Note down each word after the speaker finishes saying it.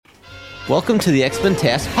Welcome to the X-Men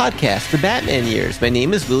TAS podcast, The Batman Years. My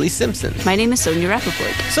name is Willie Simpson. My name is Sonia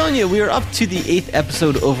Rappaport. Sonia, we are up to the 8th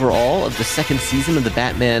episode overall of the second season of the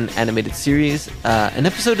Batman animated series, an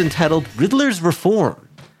episode entitled Riddler's Reform.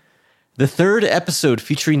 The third episode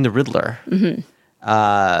featuring the Riddler.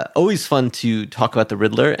 Mm-hmm. Always fun to talk about the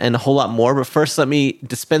Riddler and a whole lot more, but first let me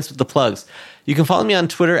dispense with the plugs. You can follow me on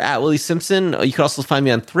Twitter at Willie Simpson. You can also find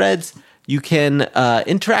me on Threads. You can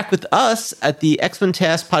interact with us at the X-Men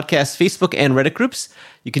TAS podcast Facebook and Reddit groups.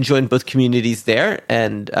 You can join both communities there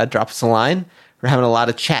and drop us a line. We're having a lot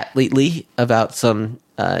of chat lately about some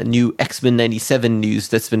new X-Men 97 news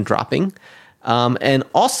that's been dropping. And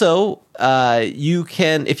also, you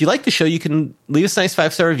can, if you like the show, you can leave us a nice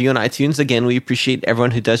 5-star review on iTunes. Again, we appreciate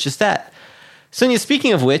everyone who does just that. Sonia,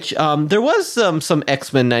 speaking of which, there was some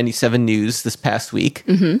X-Men 97 news this past week.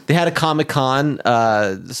 Mm-hmm. They had a Comic-Con.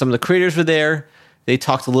 Some of the creators were there. They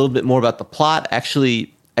talked a little bit more about the plot.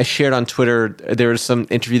 Actually, I shared on Twitter, there was some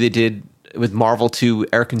interview they did with Marvel 2,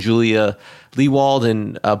 Eric and Julia Leewald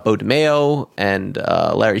and Bo DeMeo and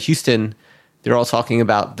Larry Houston. They're all talking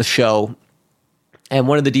about the show. And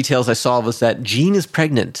one of the details I saw was that Jean is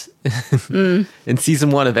pregnant in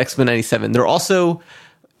season 1 of X-Men 97. They're also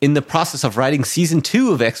in the process of writing season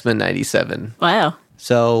 2 of X-Men 97. Wow.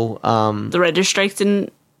 So the writer's strike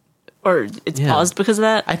didn't, or it's paused because of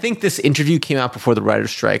that? I think this interview came out before the writer's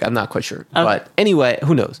strike. I'm not quite sure. Okay. But anyway,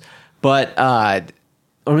 who knows? But,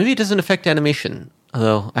 or maybe it doesn't affect animation,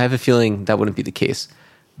 although I have a feeling that wouldn't be the case.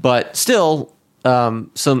 But still, and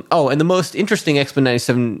the most interesting X-Men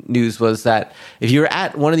 97 news was that if you were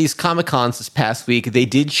at one of these Comic-Cons this past week, they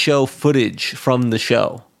did show footage from the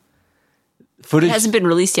show. Footage it hasn't been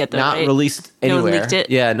released yet, though, not right? released anywhere. No one leaked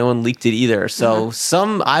it? Yeah, no one leaked it either. So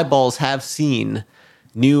some eyeballs have seen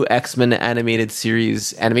new X-Men animated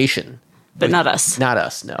series animation. But not us. Not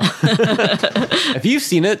us, no. If you've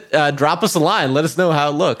seen it, drop us a line. Let us know how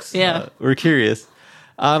it looks. Yeah. We're curious.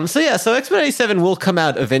 So X-Men 97 will come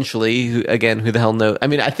out eventually. Who the hell knows? I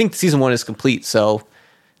mean, I think season 1 is complete, so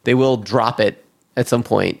they will drop it at some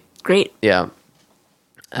point. Great. Yeah.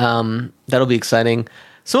 That'll be exciting.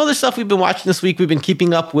 Some other stuff we've been watching this week. We've been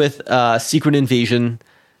keeping up with Secret Invasion.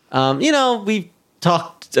 We've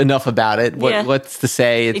talked enough about it. What's to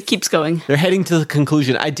say? It keeps going. They're heading to the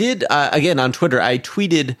conclusion. I did, again, on Twitter, I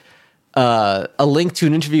tweeted a link to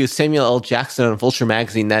an interview with Samuel L. Jackson on Vulture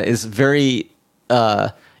Magazine that is very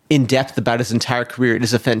in-depth about his entire career. It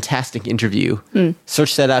is a fantastic interview.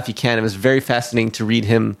 Search that out if you can. It was very fascinating to read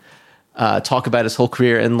him talk about his whole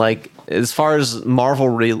career. And as far as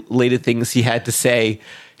Marvel-related things he had to say,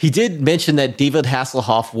 he did mention that David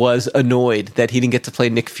Hasselhoff was annoyed that he didn't get to play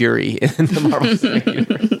Nick Fury in the Marvel Cinematic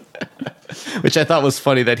Universe. Which I thought was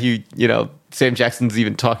funny that Sam Jackson's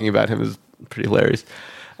even talking about him is pretty hilarious.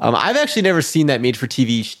 I've actually never seen that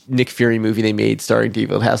made-for-TV Nick Fury movie they made starring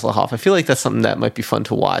David Hasselhoff. I feel like that's something that might be fun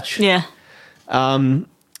to watch. Yeah. Check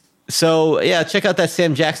out that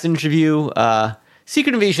Sam Jackson interview.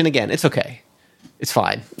 Secret Invasion, again, it's okay. It's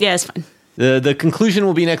fine. Yeah, it's fine. The conclusion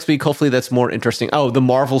will be next week. Hopefully that's more interesting. Oh, the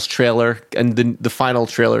Marvels trailer and the final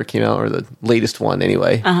trailer came out, or the latest one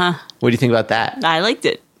anyway. Uh-huh. What do you think about that? I liked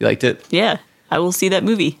it. You liked it? Yeah. I will see that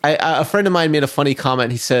movie. A friend of mine made a funny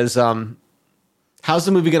comment. He says, how's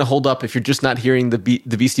the movie going to hold up if you're just not hearing the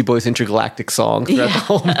Beastie Boys Intergalactic song throughout the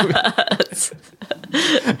whole movie?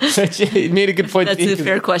 He made a good point. That's a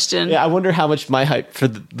fair question. Yeah, I wonder how much my hype for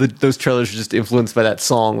those trailers are just influenced by that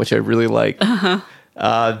song, which I really like.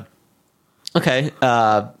 Uh-huh. Okay.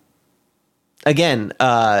 Again,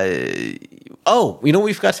 you know what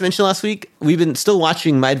we forgot to mention last week? We've been still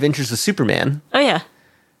watching My Adventures with Superman. Oh,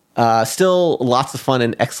 yeah. Still lots of fun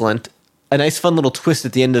and excellent. A nice fun little twist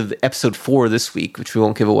at the end of episode 4 this week, which we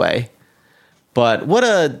won't give away. But what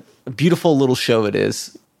a beautiful little show it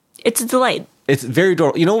is. It's a delight. It's very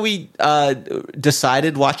adorable. You know what we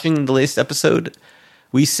decided watching the latest episode?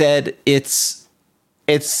 We said it's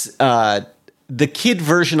the kid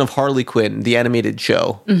version of Harley Quinn, the animated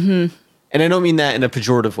show. Mm-hmm. And I don't mean that in a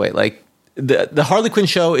pejorative way. Like, the Harley Quinn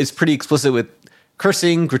show is pretty explicit with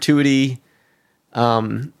cursing, gratuity,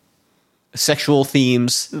 sexual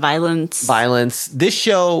themes, violence. This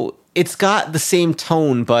show, it's got the same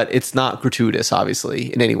tone, but it's not gratuitous,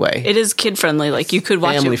 obviously, in any way. It is kid friendly. Like, you could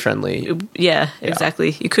watch family friendly. Yeah,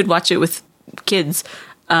 exactly. You could watch it with kids,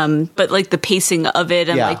 but like the pacing of it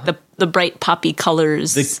and like the bright poppy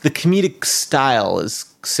colors, the comedic style is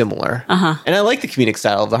similar. And I like the comedic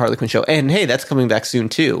style of the Harley Quinn show. And hey, that's coming back soon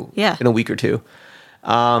too. Yeah, in a week or two.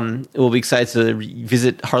 We'll be excited to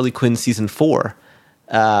revisit Harley Quinn season 4.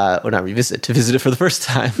 Or not revisit, to visit it for the first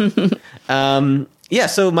time. Yeah,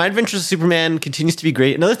 so My Adventures with Superman continues to be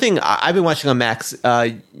great. Another thing I've been watching on Max,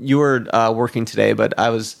 you were working today, but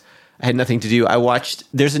I had nothing to do.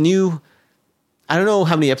 There's a new, I don't know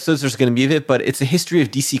how many episodes there's going to be of it, but it's a history of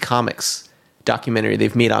DC Comics documentary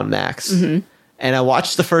they've made on Max. Mm-hmm. And I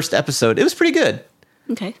watched the first episode. It was pretty good.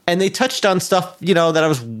 Okay. And they touched on stuff,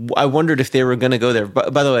 that I wondered if they were going to go there.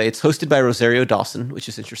 But by the way, it's hosted by Rosario Dawson, which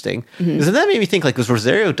is interesting. Because that made me think, was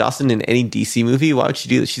Rosario Dawson in any DC movie? Why would she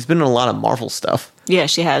do this? She's been in a lot of Marvel stuff. Yeah,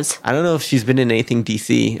 she has. I don't know if she's been in anything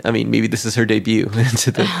DC. I mean, maybe this is her debut.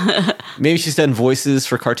 Maybe she's done voices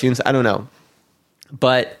for cartoons. I don't know.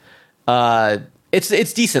 But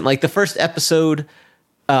it's decent. Like the first episode,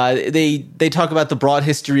 they talk about the broad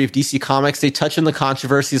history of DC Comics. They touch on the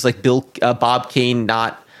controversies like Bob Kane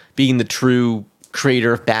not being the true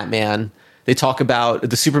creator of Batman. They talk about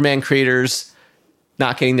the Superman creators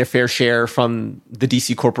not getting their fair share from the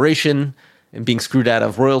DC corporation and being screwed out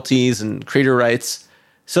of royalties and creator rights.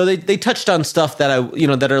 So they touched on stuff that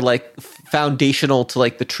that are like foundational to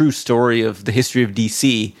like the true story of the history of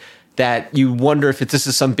DC, that you wonder if this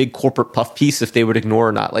is some big corporate puff piece, if they would ignore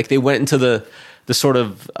or not. Like they went into the sort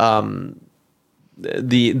of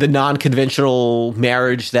the non-conventional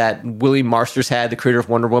marriage that William Marsters had, the creator of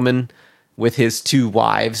Wonder Woman, with his two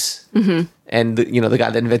wives, and the guy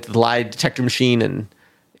that invented the lie detector machine and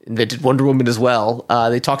invented Wonder Woman as well.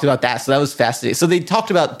 They talked about that, so that was fascinating. So they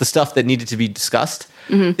talked about the stuff that needed to be discussed.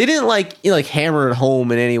 They didn't hammer it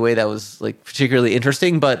home in any way that was like particularly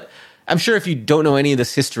interesting, but I'm sure if you don't know any of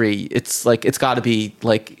this history, it's got to be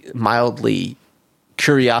like mildly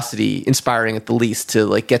curiosity inspiring at the least to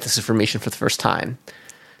like get this information for the first time.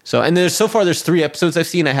 So, and there's 3 episodes I've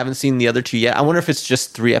seen. I haven't seen the other 2 yet. I wonder if it's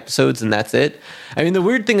just 3 episodes and that's it. I mean, the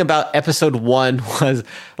weird thing about episode 1 was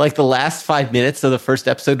like the last 5 minutes of the first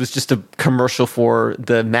episode was just a commercial for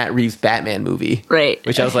the Matt Reeves Batman movie. Right.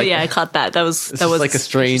 Which I was like, yeah, I caught that. That was like a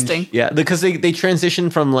strange, yeah, because they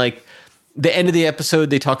transitioned from like the end of the episode.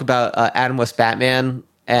 They talk about Adam West Batman,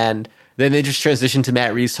 and then they just transitioned to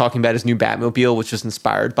Matt Reeves talking about his new Batmobile, which was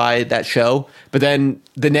inspired by that show. But then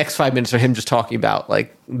the next 5 minutes are him just talking about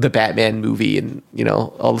like the Batman movie and,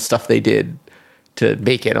 all the stuff they did to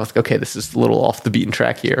make it. I was like, okay, this is a little off the beaten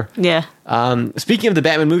track here. Yeah. Speaking of the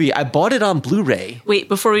Batman movie, I bought it on Blu-ray. Wait,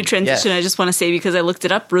 before we transition, I just want to say, because I looked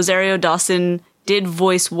it up, Rosario Dawson did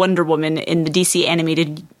voice Wonder Woman in the DC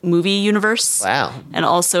animated movie universe. Wow. And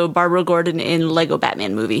also Barbara Gordon in Lego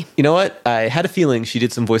Batman movie. You know what? I had a feeling she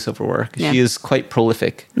did some voiceover work. Yeah. She is quite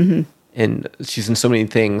prolific. And she's in so many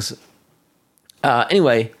things.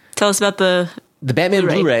 Anyway. Tell us about the Batman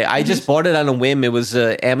Blu-ray. I just bought it on a whim. It was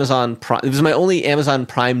Amazon Prime. It was my only Amazon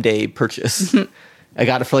Prime Day purchase. I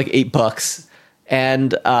got it for like $8.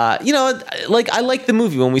 And, I liked the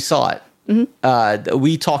movie when we saw it.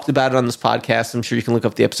 We talked about it on this podcast. I'm sure you can look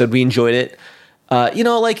up the episode. We enjoyed it.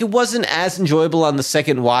 It wasn't as enjoyable on the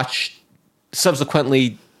second watch.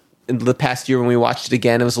 Subsequently, in the past year when we watched it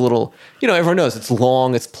again, it was a little, everyone knows it's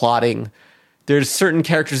long, it's plotting. There's certain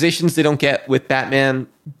characterizations they don't get with Batman.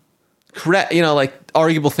 Correct,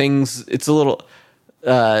 arguable things. It's a little,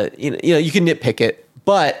 you can nitpick it.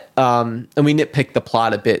 But, and we nitpick the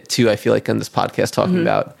plot a bit too, I feel like, on this podcast talking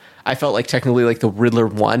about. I felt like technically like the Riddler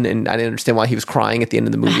won, and I didn't understand why he was crying at the end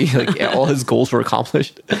of the movie. Like all his goals were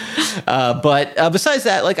accomplished. But besides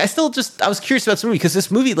that, like I was curious about this movie because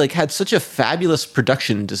this movie like had such a fabulous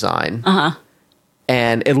production design,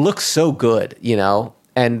 and it looks so good,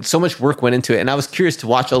 and so much work went into it. And I was curious to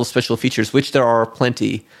watch all the special features, which there are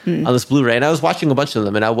plenty on this Blu-ray. And I was watching a bunch of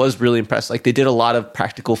them, and I was really impressed. Like they did a lot of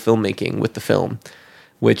practical filmmaking with the film,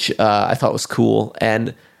 which I thought was cool.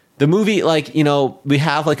 And the movie, we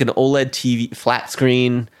have like an OLED TV flat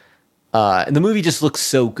screen, and the movie just looks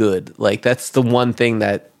so good. Like that's the one thing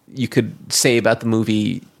that you could say about the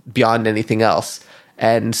movie beyond anything else.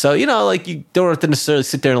 And so, you don't have to necessarily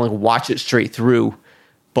sit there and like watch it straight through,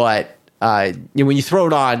 but when you throw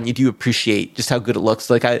it on, you do appreciate just how good it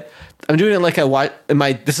looks. Like I'm doing it like I watch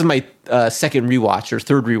this is my second rewatch or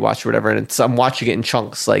third rewatch or whatever, and I'm watching it in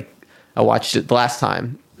chunks. Like I watched it the last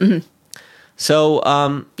time. So,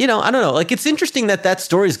 I don't know. Like, it's interesting that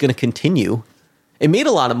story is going to continue. It made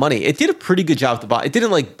a lot of money. It did a pretty good job at the bottom. It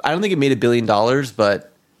didn't I don't think it made $1 billion,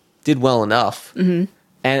 but did well enough.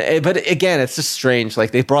 But again, it's just strange.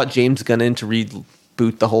 Like, they brought James Gunn in to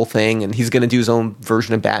reboot the whole thing, and he's going to do his own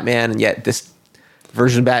version of Batman, and yet this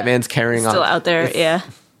version of Batman's carrying on. Still out there, yeah.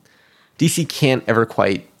 DC can't ever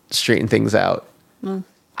quite straighten things out.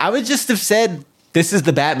 I would just have said, this is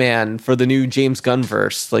the Batman for the new James Gunn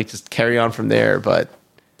verse. Like, just carry on from there. But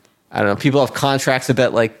I don't know. People have contracts. I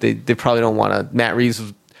bet like they probably don't want to. Matt Reeves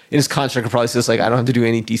in his contract probably says like, I don't have to do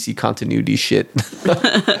any DC continuity shit.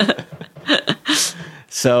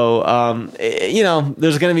 So,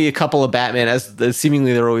 there's going to be a couple of Batman, as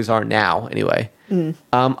seemingly there always are now, anyway.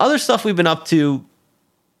 Other stuff we've been up to,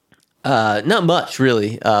 not much,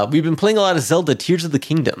 really. We've been playing a lot of Zelda Tears of the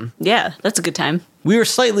Kingdom. Yeah, that's a good time. We were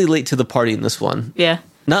slightly late to the party in this one. Yeah.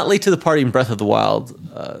 Not late to the party in Breath of the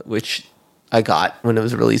Wild, which I got when it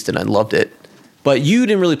was released, and I loved it. But you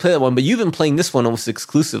didn't really play that one, but you've been playing this one almost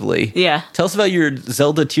exclusively. Yeah. Tell us about your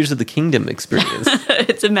Zelda Tears of the Kingdom experience.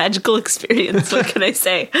 It's a magical experience, what can I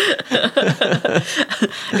say?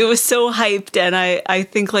 It was so hyped, and I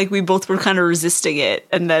think like we both were kind of resisting it.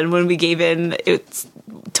 And then when we gave in, it's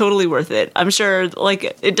totally worth it. I'm sure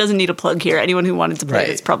like it doesn't need a plug here. Anyone who wanted to play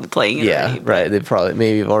it's probably playing it already. Right. They probably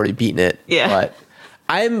maybe have already beaten it. Yeah. But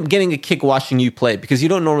I'm getting a kick watching you play because you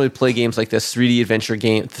don't normally play games like this,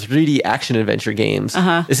 3D action adventure games.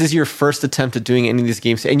 This is your first attempt at doing any of these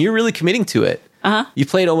games, and you're really committing to it. You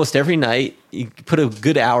play it almost every night. You put a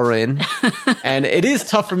good hour in, and it is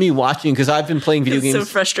tough for me watching because I've been playing video games. It's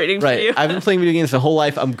so frustrating for you. I've been playing video games my whole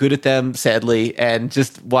life. I'm good at them, sadly, and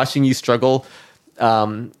just watching you struggle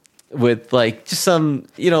with like just some,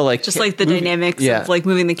 just like the dynamics of like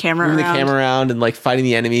moving the camera around and like fighting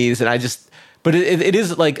the enemies, and I just. But it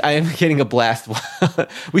is like I am getting a blast.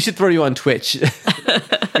 We should throw you on Twitch.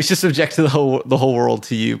 We should subject to the whole world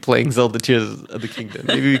to you playing Zelda Tears of the Kingdom.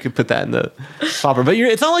 Maybe we could put that in the popper. But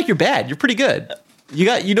it's not like you're bad. You're pretty good.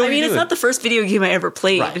 It's not the first video game I ever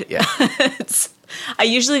played. Right, yeah. I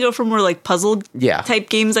usually go for more like puzzle type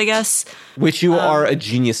games, I guess. Which you are a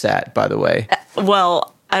genius at, by the way.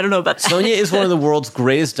 Well, I don't know about that. Sonia is one of the world's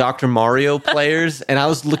greatest Dr. Mario players, and I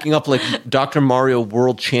was looking up like Dr. Mario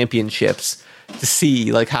World Championships to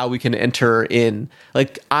see like how we can enter in.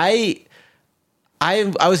 Like I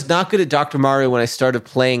was not good at Dr. Mario when I started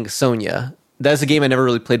playing Sonia. That's a game I never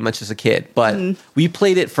really played much as a kid, but we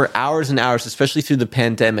played it for hours and hours, especially through the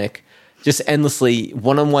pandemic, just endlessly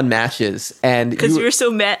one-on-one matches. And because you were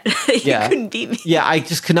so mad, you couldn't beat me. Yeah, I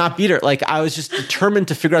just could not beat her. Like I was just determined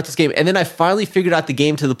to figure out this game, and then I finally figured out the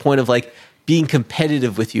game to the point of like being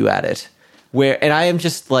competitive with you at it. And I am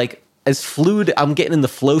just like as fluid. I'm getting in the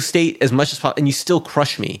flow state as much as possible, and you still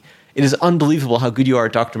crush me. It is unbelievable how good you are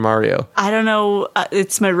at Dr. Mario. I don't know.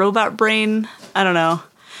 It's my robot brain. I don't know.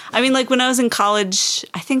 I mean, like when I was in college,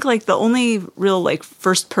 I think like the only real like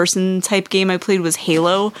first person type game I played was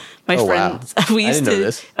Halo. My friends, wow. we used I didn't to. know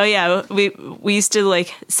this. Oh yeah, we used to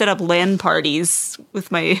like set up LAN parties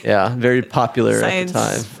with my very popular at the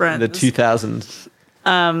time, friends. In the 2000s.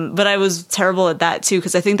 But I was terrible at that too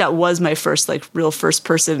because I think that was my first like real first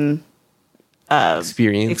person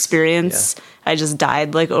experience. Yeah. I just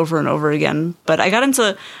died like over and over again. But I got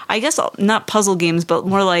into, I guess, not puzzle games, but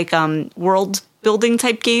more like world building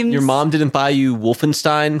type games. Your mom didn't buy you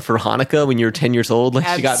Wolfenstein for Hanukkah when you were 10 years old? Like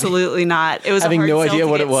absolutely not. It was having a hard no sell idea to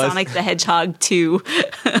what get it was. Sonic the Hedgehog 2.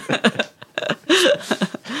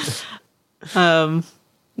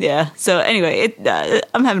 Yeah. So anyway,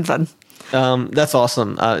 I'm having fun. That's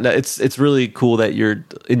awesome. It's really cool that you're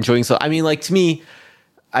enjoying. So I mean, like to me,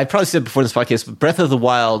 I probably said before in this podcast, but Breath of the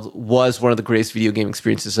Wild was one of the greatest video game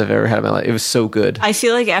experiences I've ever had in my life. It was so good. I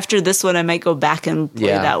feel like after this one, I might go back and play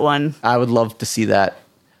that one. I would love to see that.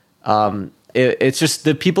 It's just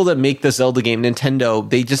the people that make the Zelda game, Nintendo,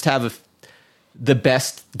 they just have the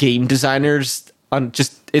best game designers.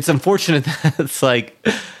 It's unfortunate that it's like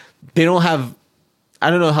they don't have. I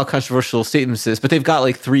don't know how controversial statements is, but they've got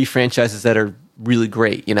like 3 franchises that are really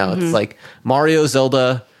great. It's like Mario,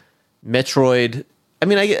 Zelda, Metroid. I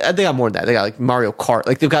mean, they got more than that. They got like Mario Kart.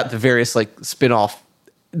 Like they've got the various like spin-off.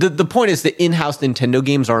 The point is the in-house Nintendo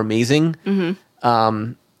games are amazing.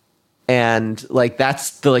 And like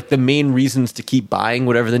that's the main reasons to keep buying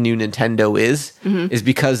whatever the new Nintendo is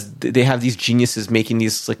because they have these geniuses making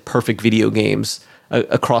these like perfect video games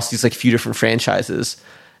across these like few different franchises.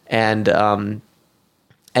 And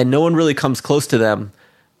no one really comes close to them,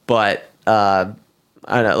 but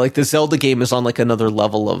I don't know, like the Zelda game is on like another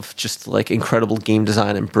level of just like incredible game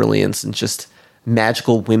design and brilliance and just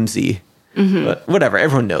magical whimsy. But whatever,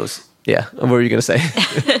 everyone knows. Yeah, what were you gonna say?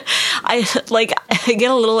 I get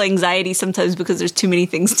a little anxiety sometimes because there's too many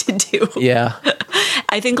things to do. Yeah.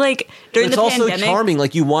 I think like during the pandemic, it's also charming.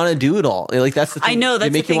 Like you want to do it all. Like that's the thing. I know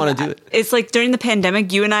that's they make the thing. You want to do it. It's like during the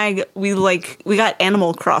pandemic, you and I we got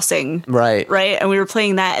Animal Crossing, right, and we were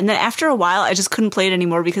playing that. And then after a while, I just couldn't play it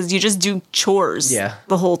anymore because you just do chores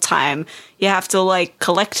the whole time. You have to like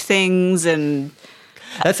collect things and.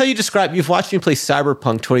 That's how you've watched me play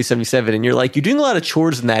Cyberpunk 2077 and you're like, you're doing a lot of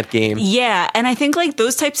chores in that game. Yeah. And I think like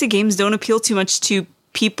those types of games don't appeal too much to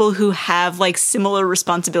people who have like similar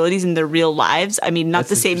responsibilities in their real lives. I mean, not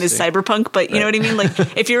the same as Cyberpunk, but you know what I mean?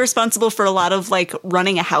 Like if you're responsible for a lot of like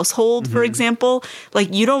running a household, for example,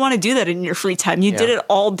 like you don't want to do that in your free time. You did it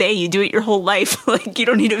all day. You do it your whole life. Like you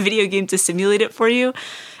don't need a video game to simulate it for you.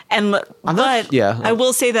 And I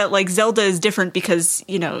will say that like Zelda is different because,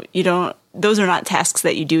 you know, those are not tasks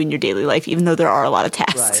that you do in your daily life, even though there are a lot of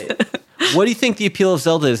tasks. Right. What do you think the appeal of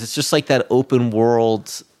Zelda is? It's just like that open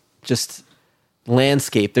world, just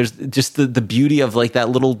landscape. There's just the beauty of like that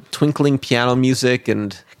little twinkling piano music,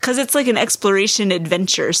 and because it's like an exploration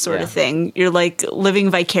adventure sort of thing. You're like living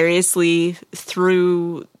vicariously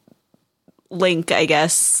through Link, I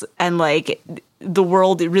guess, and like the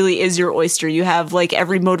world, it really is your oyster. You have like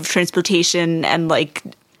every mode of transportation and like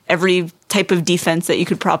every type of defense that you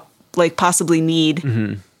could possibly need.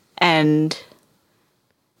 And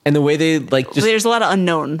the way they like just there's a lot of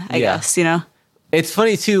unknown, I guess, you know. It's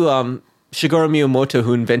funny too, Shigeru Miyamoto,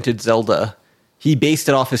 who invented Zelda, he based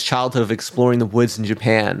it off his childhood of exploring the woods in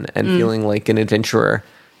Japan and feeling like an adventurer.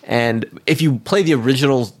 And if you play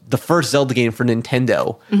the first Zelda game for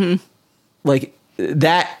Nintendo, like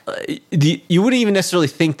that, you wouldn't even necessarily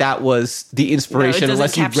think that was the inspiration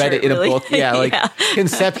unless you read it in a book.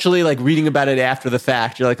 Conceptually, like reading about it after the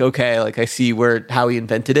fact, you're like, okay, like I see how he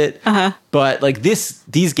invented it. But like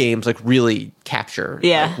these games like really capture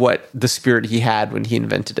like, what the spirit he had when he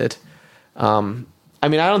invented it. I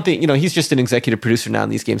mean, I don't think, he's just an executive producer now in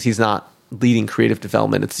these games. He's not leading creative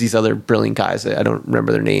development. It's these other brilliant guys. I don't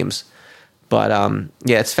remember their names. But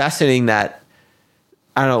it's fascinating that,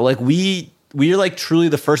 I don't know, like we're like truly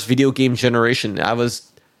the first video game generation. I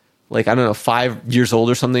was like, I don't know, 5 years old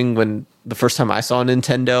or something when the first time I saw a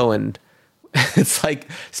Nintendo, and it's like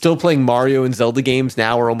still playing Mario and Zelda games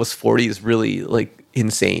now we're almost 40 is really like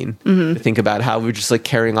insane to think about how we're just like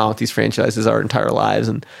carrying on with these franchises our entire lives,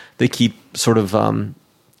 and they keep sort of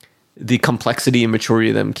the complexity and maturity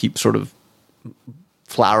of them keep sort of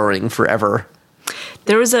flowering forever.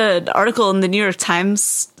 There was an article in the New York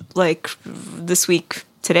Times like this week,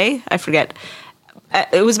 today, I forget.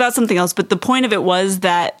 It was about something else, but the point of it was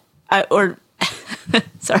that sorry,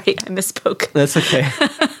 I misspoke. That's okay.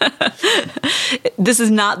 This is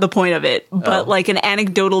not the point of it, but like an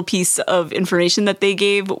anecdotal piece of information that they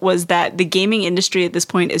gave was that the gaming industry at this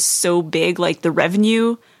point is so big, like the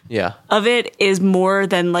revenue of it is more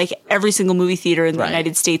than like every single movie theater in the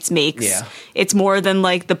United States makes. Yeah. It's more than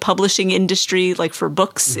like the publishing industry, like for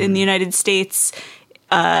books in the United States.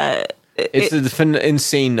 It's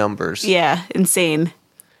insane numbers. Yeah, insane.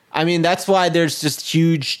 I mean, that's why there's just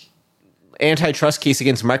huge antitrust case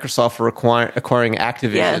against Microsoft for acquiring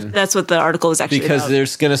Activision. Yeah, that's what the article was actually because about. They're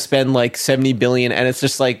going to spend like $70 billion, and it's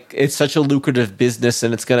just like it's such a lucrative business,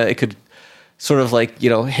 and it could sort of like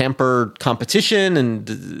hamper competition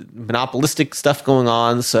and monopolistic stuff going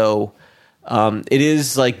on. So it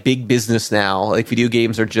is like big business now. Like video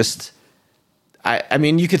games are just. I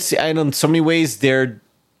mean, you could see in so many ways they're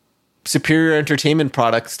superior entertainment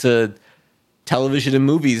products to television and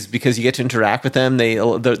movies because you get to interact with them.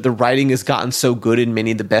 The writing has gotten so good in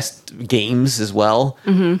many of the best games as well.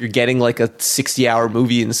 You're getting like a 60-hour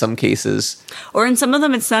movie in some cases. Or in some of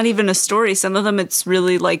them, it's not even a story. Some of them, it's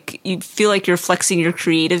really like you feel like you're flexing your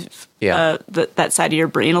creative, that side of your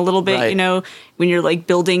brain a little bit, when you're like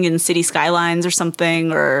building in city skylines or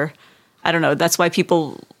something, or I don't know. That's why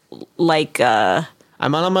people like...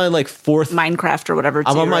 I'm on my like fourth Minecraft or whatever.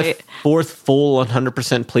 I'm on my fourth full 100%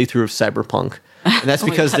 playthrough of Cyberpunk, and that's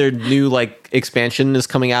because their new like expansion is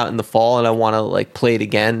coming out in the fall, and I want to like play it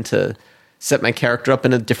again to set my character up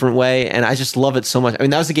in a different way. And I just love it so much. I mean,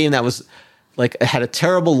 that was a game that was like it had a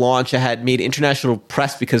terrible launch. It had made international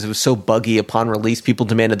press because it was so buggy upon release. People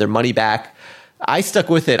demanded their money back. I stuck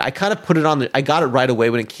with it. I kind of put it on. I got it right away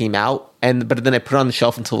when it came out, but then I put it on the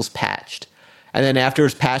shelf until it was patched. And then after it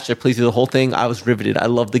was patched, I played through the whole thing. I was riveted. I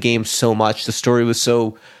loved the game so much. The story was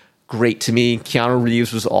so great to me. Keanu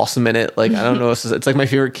Reeves was awesome in it. Like, I don't know. It's like my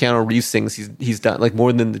favorite Keanu Reeves things he's done, like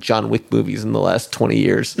more than the John Wick movies in the last 20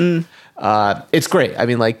 years. It's great. I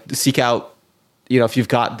mean, like, seek out, if you've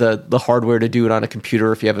got the hardware to do it on a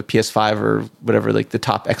computer, if you have a PS5 or whatever, like the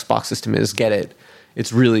top Xbox system is, get it.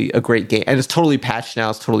 It's really a great game. And it's totally patched now.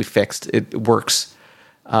 It's totally fixed. It works.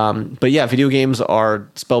 But yeah, video games are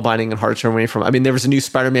spellbinding and hard to turn away from. I mean, there was a new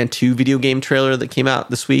Spider-Man 2 video game trailer that came out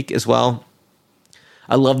this week as well.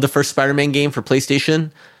 I love the first Spider-Man game for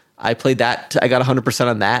PlayStation. I played that. I got 100%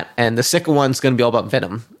 on that. And the second one's going to be all about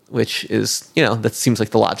Venom, which is, that seems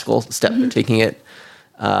like the logical step they're taking it.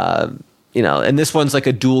 And this one's like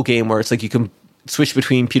a dual game where it's like you can switch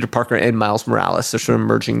between Peter Parker and Miles Morales. They're sort of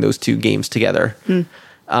merging those two games together.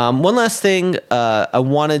 One last thing I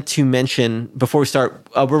wanted to mention before we start.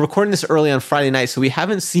 We're recording this early on Friday night, so we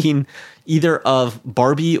haven't seen either of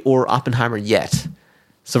Barbie or Oppenheimer yet.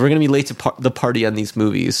 So we're going to be late to the party on these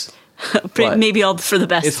movies. Maybe all for the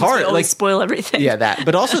best. It's hard. We spoil everything. Yeah, that.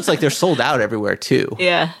 But also it's like they're sold out everywhere, too.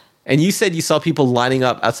 Yeah. And you said you saw people lining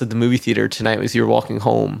up outside the movie theater tonight as you were walking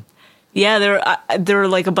home. Yeah, there were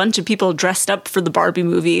like a bunch of people dressed up for the Barbie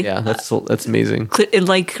movie. Yeah, that's amazing. In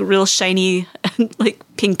like real shiny, like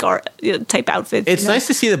pink art type outfits. It's nice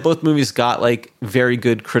to see that both movies got like very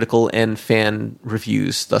good critical and fan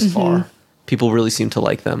reviews thus far. People really seem to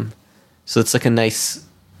like them. So it's like a nice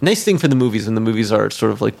thing for the movies when the movies are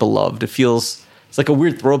sort of like beloved. It's like a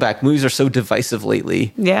weird throwback. Movies are so divisive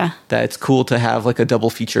lately. Yeah. That it's cool to have like a double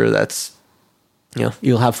feature that's,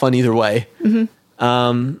 you'll have fun either way.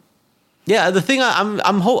 Yeah, the thing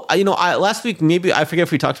last week, maybe I forget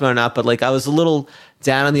if we talked about it or not, but like I was a little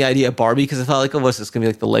down on the idea of Barbie because I thought like, what's this going to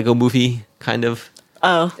be like the Lego movie kind of?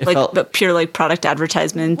 Oh, but pure like product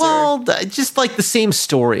advertisement? Well, just like the same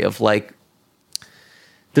story of like,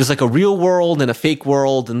 there's like a real world and a fake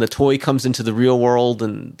world and the toy comes into the real world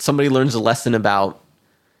and somebody learns a lesson about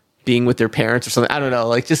being with their parents or something. I don't know,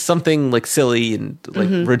 like just something like silly and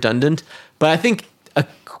like redundant. But I think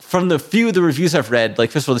from the few of the reviews I've read,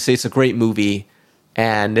 like first of all, they say it's a great movie,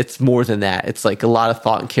 and it's more than that. It's like a lot of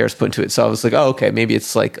thought and care is put into it. So I was like, oh, okay, maybe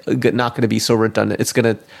it's like not going to be so redundant. It's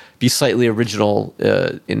going to be slightly original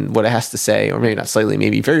in what it has to say, or maybe not slightly,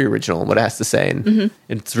 maybe very original in what it has to say, and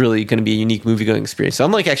it's really going to be a unique movie-going experience. So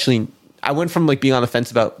I'm like, actually, I went from like being on the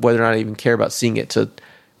fence about whether or not I even care about seeing it to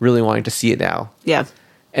really wanting to see it now. Yeah.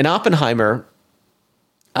 And Oppenheimer,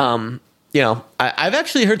 I've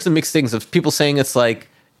actually heard some mixed things of people saying it's like,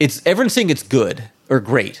 everyone's saying it's good or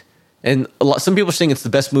great. And some people are saying it's the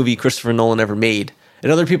best movie Christopher Nolan ever made.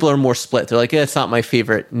 And other people are more split. They're like, it's not my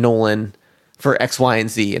favorite Nolan for X, Y, and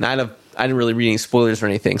Z. And I didn't really read any spoilers or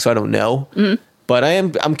anything, so I don't know. But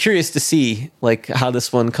I'm curious to see like how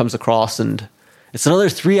this one comes across. And it's another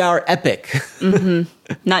 3-hour epic.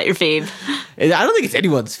 Not your fave. I don't think it's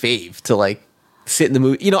anyone's fave to like sit in the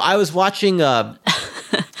movie. I was watching, I'll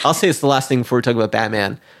say it's the last thing before we talk about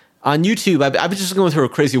Batman. On YouTube, I've been just going through a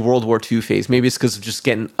crazy World War II phase. Maybe it's because of just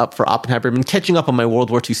getting up for Oppenheimer. I've been catching up on my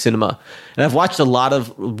World War II cinema. And I've watched I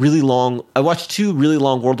watched 2 really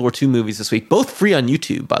long World War II movies this week, both free on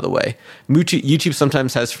YouTube, by the way. YouTube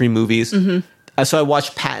sometimes has free movies. So I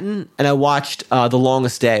watched Patton, and I watched The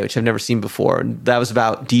Longest Day, which I've never seen before. And that was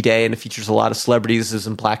about D-Day, and it features a lot of celebrities. It's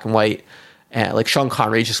in black and white. Like Sean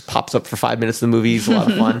Connery just pops up for 5 minutes in the movie. It's a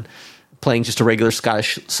lot of fun. Playing just a regular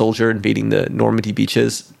Scottish soldier invading the Normandy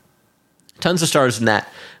beaches. Tons of stars in that.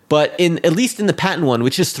 But at least in the Patton one,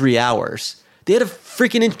 which is 3 hours, they had a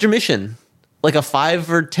freaking intermission. Like a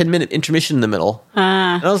 5 or 10 minute intermission in the middle.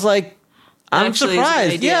 And I was like, I'm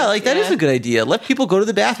surprised. Yeah, like that is a good idea. Let people go to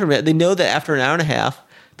the bathroom. They know that after an hour and a half,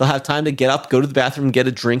 they'll have time to get up, go to the bathroom, get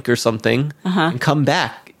a drink or something, and come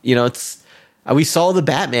back. We saw the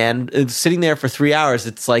Batman sitting there for 3 hours.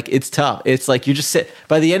 It's like, it's tough. It's like you just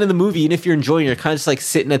by the end of the movie, even if you're enjoying it, you're kind of just like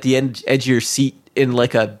sitting at the edge of your seat in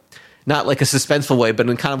like not like a suspenseful way, but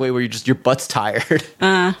in a kind of way where your butt's tired.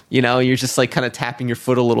 You're just like kind of tapping your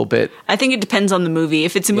foot a little bit. I think it depends on the movie.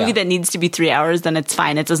 If it's a movie that needs to be 3 hours, then it's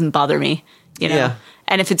fine. It doesn't bother me, Yeah.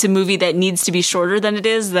 And if it's a movie that needs to be shorter than it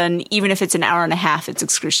is, then even if it's an hour and a half, it's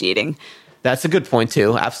excruciating. That's a good point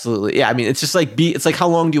too. Absolutely. Yeah. I mean, it's just like it's like how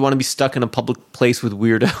long do you want to be stuck in a public place with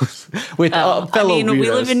weirdos, with fellow weirdos? We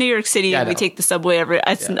live in New York City and we take the subway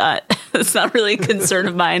it's not really a concern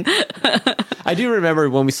of mine. I do remember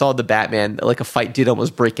when we saw the Batman, like a fight did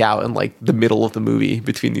almost break out in like the middle of the movie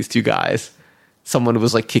between these two guys. Someone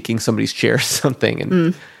was like kicking somebody's chair or something,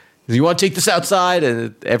 and you want to take this outside,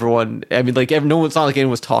 and everyone. I mean, like no one's not like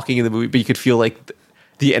anyone was talking in the movie, but you could feel like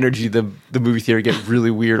the energy of the movie theater get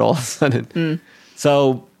really weird all of a sudden.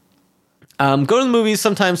 So go to the movies.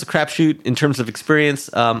 Sometimes a crapshoot in terms of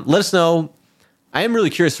experience. Let us know. I am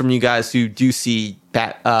really curious from you guys who do see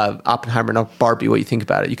Oppenheimer and Barbie what you think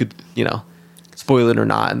about it. You could, spoil it or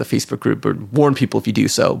not in the Facebook group or warn people if you do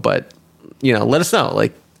so. But, let us know.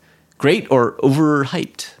 Like, great or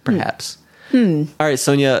overhyped, perhaps. All right,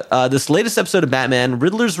 Sonia. This latest episode of Batman,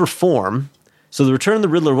 Riddler's Reform. So the Return of the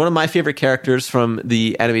Riddler, one of my favorite characters from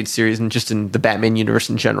the animated series and just in the Batman universe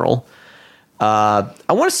in general. I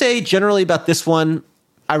want to say generally about this one,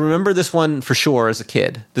 I remember this one for sure as a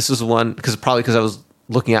kid. This was the one, probably because I was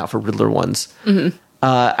looking out for Riddler ones.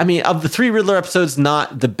 I mean, of the 3 Riddler episodes,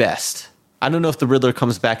 not the best. I don't know if the Riddler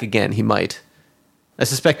comes back again. He might. I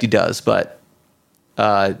suspect he does, but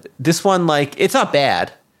this one, like, it's not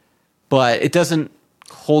bad, but it doesn't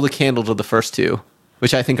hold a candle to the first 2.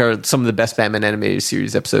 which I think are some of the best Batman animated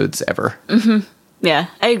series episodes ever. Mm-hmm. Yeah,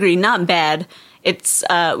 I agree. Not bad. It's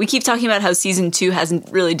we keep talking about how season 2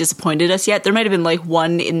 hasn't really disappointed us yet. There might have been like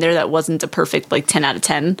one in there that wasn't a perfect like 10 out of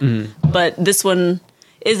 10, but this one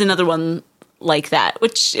is another one like that,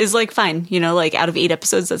 which is like fine. You know, like out of 8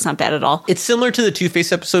 episodes, that's not bad at all. It's similar to the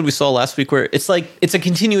Two-Face episode we saw last week, where it's like it's a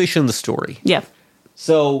continuation of the story. Yeah.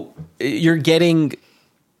 So you're getting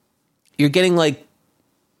like,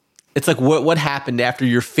 it's like what happened after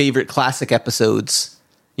your favorite classic episodes.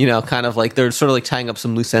 You know, kind of like they're sort of like tying up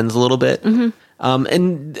some loose ends a little bit. Mm-hmm.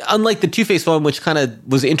 And unlike the Two-Face one, which kind of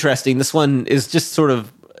was interesting, this one is just sort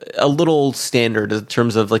of a little standard in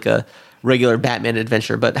terms of like a regular Batman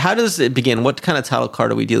adventure. But how does it begin? What kind of title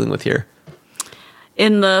card are we dealing with here?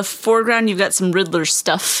 In the foreground, you've got some Riddler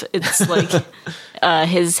stuff. It's like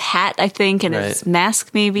his hat, I think, and his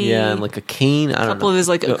mask, maybe. Yeah, and like a cane. A couple of his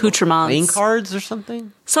like accoutrements. Playing cards or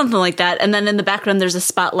something? Something like that. And then in the background, there's a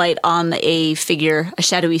spotlight on a figure, a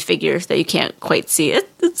shadowy figure that you can't quite see.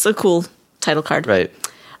 It's a cool title card. Right.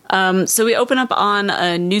 So we open up on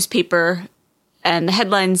a newspaper, and the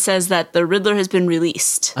headline says that the Riddler has been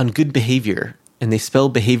released. On good behavior. And they spell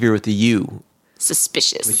behavior with a U.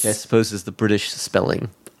 Suspicious. Which I suppose is the British spelling.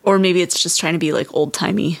 Or maybe it's just trying to be like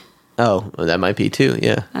old-timey. Oh, that might be too,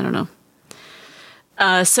 yeah. I don't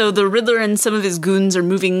know. So the Riddler and some of his goons are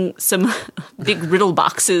moving some big riddle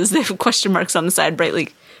boxes. They have question marks on the side, brightly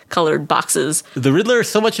colored boxes. The Riddler,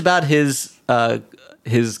 so much about his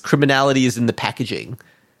criminality is in the packaging.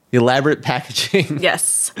 The elaborate packaging.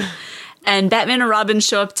 Yes. And Batman and Robin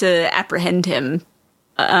show up to apprehend him.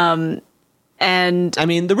 And I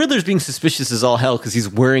mean, the Riddler's being suspicious as all hell because he's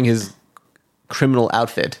wearing his criminal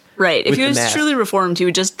outfit. Right. If he was truly reformed, he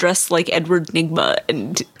would just dress like Edward Nygma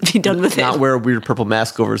and be done with it. Not wear a weird purple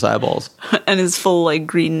mask over his eyeballs. And his full like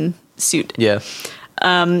green suit. Yeah.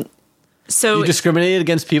 So you discriminated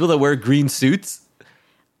against people that wear green suits?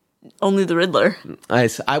 Only the Riddler.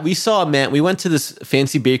 We saw a man. We went to this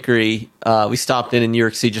fancy bakery. We stopped in New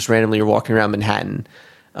York City just randomly. We were walking around Manhattan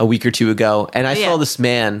a week or two ago, and I saw this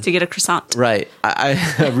man to get a croissant. Right,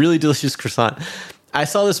 a really delicious croissant. I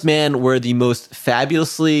saw this man wear the most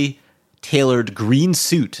fabulously tailored green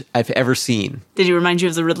suit I've ever seen. Did he remind you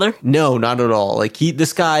of the Riddler? No, not at all. Like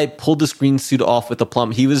this guy pulled this green suit off with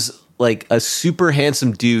aplomb. He was like a super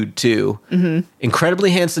handsome dude too. Mm-hmm.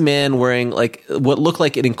 Incredibly handsome man wearing like what looked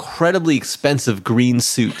like an incredibly expensive green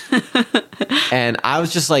suit. And I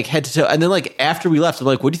was just like head to toe. And then like after we left, I'm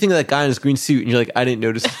like, what do you think of that guy in his green suit? And you're like, I didn't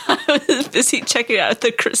notice. I was busy checking out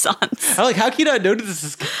the croissants. I'm like, how can you not notice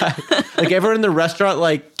this guy? Like everyone in the restaurant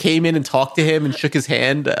like came in and talked to him and shook his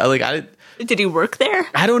hand. Did he work there?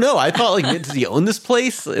 I don't know. I thought like, does he own this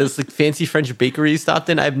place? It's like fancy French bakery he stopped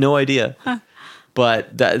in. I have no idea. Huh.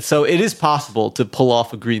 But so it is possible to pull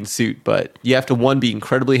off a green suit, but you have to, one, be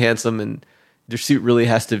incredibly handsome, and your suit really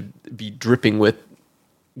has to be dripping with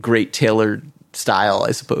great tailored style,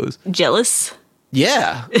 I suppose. Jealous?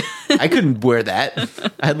 Yeah. I couldn't wear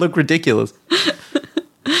that. I'd look ridiculous.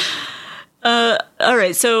 All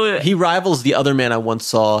right, so... He rivals the other man I once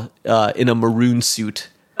saw in a maroon suit.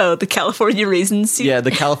 Oh, the California Raisin suit? Yeah, the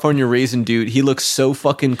California Raisin dude. He looks so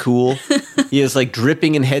fucking cool. He is like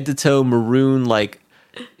dripping in head to toe maroon, like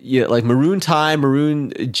maroon tie,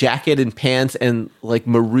 maroon jacket and pants, and like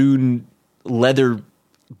maroon leather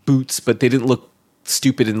boots, but they didn't look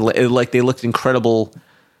stupid and like they looked incredibly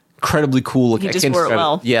cool looking. He just wore it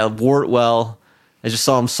well. Yeah, wore it well. I just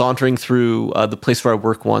saw him sauntering through the place where I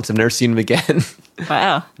work once. I've never seen him again.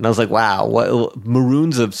 Wow. And I was like, wow,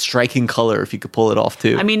 maroon's a striking color if you could pull it off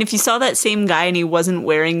too. I mean, if you saw that same guy and he wasn't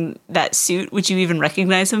wearing that suit, would you even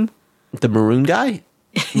recognize him? The maroon guy?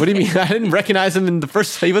 What do you mean? I didn't recognize him in the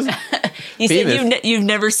first place. He wasn't You said you've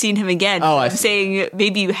never seen him again. Oh, I'm saying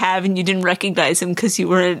maybe you have and you didn't recognize him because you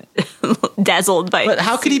weren't dazzled by it. But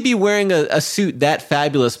how could he be wearing a suit that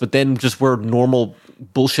fabulous but then just wear normal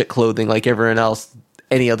bullshit clothing like everyone else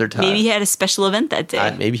any other time? Maybe he had a special event that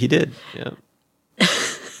day. Maybe he did, yeah.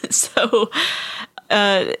 So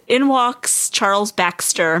in walks Charles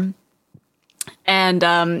Baxter,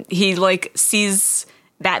 and he like sees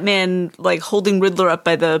Batman like holding Riddler up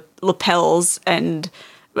by the lapels, and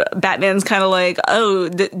Batman's kind of like, oh,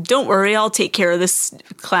 don't worry, I'll take care of this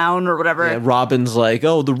clown or whatever. Yeah, Robin's like,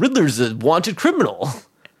 oh, the Riddler's a wanted criminal.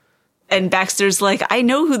 And Baxter's like, I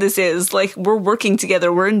know who this is. Like, we're working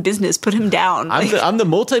together. We're in business. Put him down. I'm the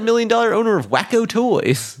multi-million-dollar owner of Wacko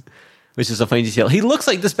Toys. Which is a funny detail.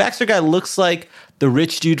 This Baxter guy looks like the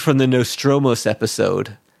rich dude from the Nostromos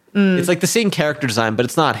episode. Mm. It's like the same character design, but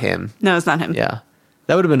it's not him. No, it's not him. Yeah.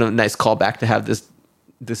 That would have been a nice callback to have this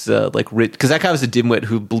like rich, because that guy was a dimwit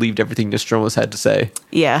who believed everything Nostromos had to say.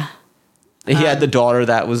 Yeah. He had the daughter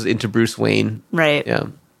that was into Bruce Wayne. Right. Yeah.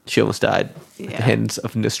 She almost died at the hands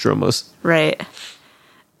of Nostromos. Right.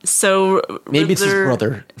 So maybe it's his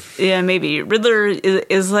brother. Yeah, maybe. Riddler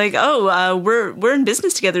is like, oh, we're in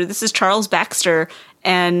business together. This is Charles Baxter,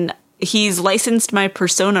 and he's licensed my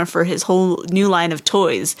persona for his whole new line of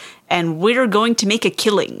toys, and we're going to make a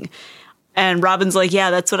killing. And Robin's like, yeah,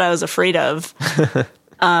 that's what I was afraid of.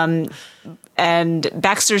 And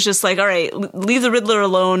Baxter's just like, all right, leave the Riddler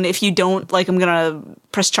alone. If you don't, like, I'm going to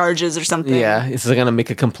press charges or something. Yeah, he's going to make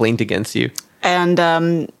a complaint against you.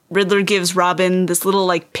 And Riddler gives Robin this little,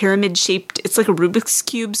 like, pyramid-shaped, it's like a Rubik's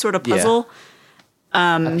Cube sort of puzzle.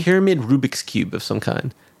 Yeah. A pyramid Rubik's Cube of some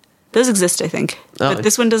kind. Those exist, I think. Oh, but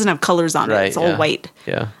this one doesn't have colors on it. It's all white.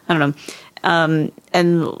 Yeah. I don't know.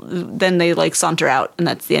 And then they, like, saunter out, and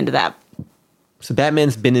that's the end of that. So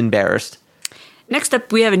Batman's been embarrassed. Next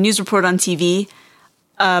up, we have a news report on TV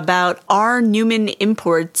about R. Newman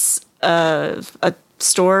Imports, a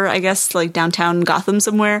store, I guess, like downtown Gotham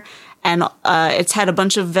somewhere. And it's had a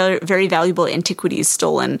bunch of very, very valuable antiquities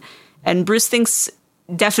stolen. And Bruce thinks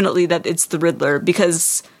definitely that it's the Riddler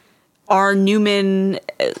because R. Newman,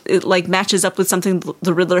 it like matches up with something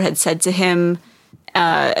the Riddler had said to him.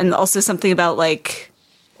 And also something about like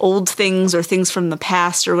old things or things from the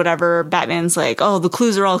past or whatever. Batman's like, oh, the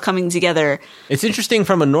clues are all coming together. It's interesting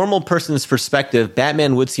from a normal person's perspective.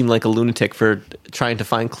 Batman would seem like a lunatic for trying to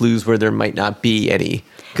find clues where there might not be any.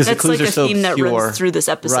 Because the clues like are so obscure. That's like a theme that runs through this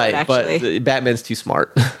episode, right, actually. But Batman's too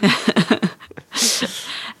smart.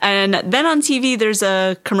 And then on TV, there's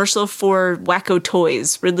a commercial for Wacko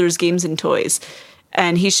Toys, Riddler's Games and Toys.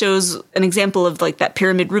 And he shows an example of like that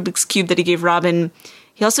pyramid Rubik's Cube that he gave Robin.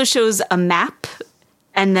 He also shows a map.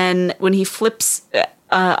 And then when he flips,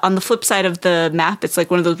 on the flip side of the map, it's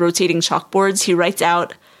like one of those rotating chalkboards. He writes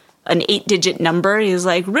out an 8-digit number. He's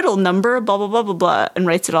like, riddle number, blah, blah, blah, blah, blah, and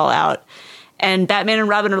writes it all out. And Batman and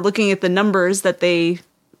Robin are looking at the numbers that they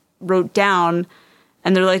wrote down.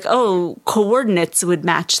 And they're like, oh, coordinates would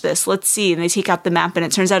match this. Let's see. And they take out the map, and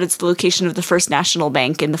it turns out it's the location of the First National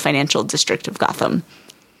Bank in the financial district of Gotham.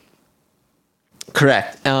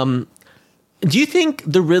 Correct. Do you think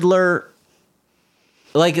the Riddler...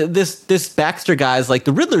 Like, this Baxter guy's like,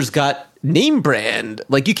 the Riddler's got name brand.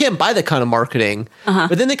 Like, you can't buy that kind of marketing. Uh-huh.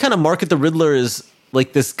 But then they kind of market the Riddler as,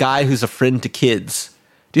 like, this guy who's a friend to kids.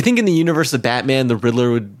 Do you think in the universe of Batman, the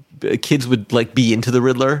Riddler kids would, like, be into the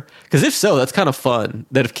Riddler? Because if so, that's kind of fun.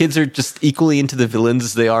 That if kids are just equally into the villains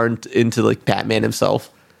as they are into, like, Batman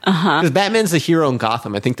himself. Uh-huh. Because Batman's the hero in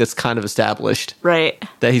Gotham. I think that's kind of established. Right.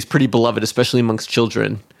 That he's pretty beloved, especially amongst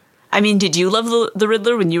children. I mean, did you love the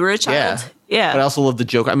Riddler when you were a child? Yeah. But I also love the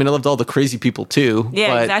Joker. I mean, I loved all the crazy people, too.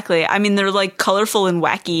 Yeah, exactly. I mean, they're, like, colorful and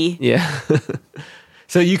wacky. Yeah.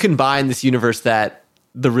 So you can buy in this universe that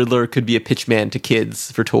the Riddler could be a pitchman to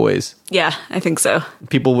kids for toys. Yeah, I think so.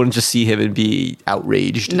 People wouldn't just see him and be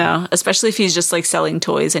outraged. No, especially if he's just, like, selling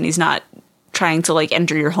toys and he's not trying to, like,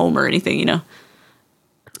 enter your home or anything, you know?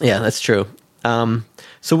 Yeah, that's true.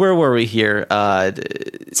 So where were we here?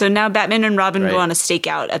 So now Batman and Robin go on a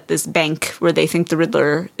stakeout at this bank where they think the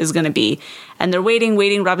Riddler is going to be. And they're waiting.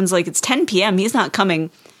 Robin's like, it's 10 p.m. He's not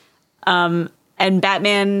coming. And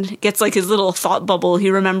Batman gets like his little thought bubble.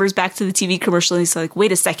 He remembers back to the TV commercial. And he's like,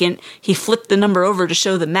 wait a second. He flipped the number over to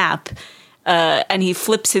show the map. And he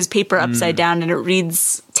flips his paper upside down and it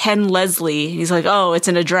reads 10 Leslie. He's like, oh, it's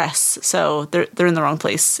an address. So they're in the wrong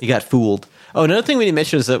place. He got fooled. Oh, another thing we didn't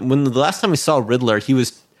mention is that when the last time we saw Riddler,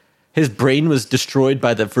 his brain was destroyed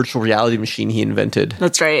by the virtual reality machine he invented.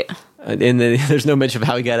 That's right. And then there's no mention of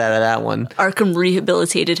how he got out of that one. Arkham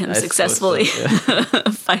rehabilitated him successfully. So,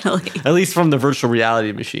 yeah. Finally. At least from the virtual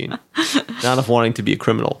reality machine. Not of wanting to be a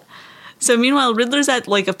criminal. So meanwhile, Riddler's at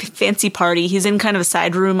like a fancy party. He's in kind of a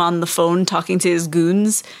side room on the phone talking to his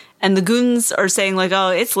goons. And the goons are saying like, oh,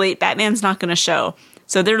 it's late. Batman's not going to show.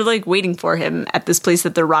 So they're like waiting for him at this place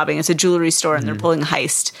that they're robbing. It's a jewelry store and they're pulling a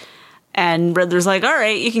heist. And Riddler's like, all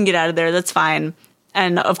right, you can get out of there. That's fine.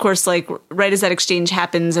 And of course, like right as that exchange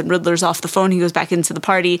happens and Riddler's off the phone, he goes back into the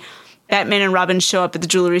party. Batman and Robin show up at the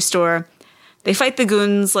jewelry store. They fight the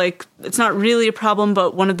goons. Like it's not really a problem,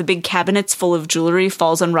 but one of the big cabinets full of jewelry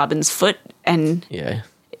falls on Robin's foot. And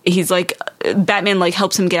he's like, Batman like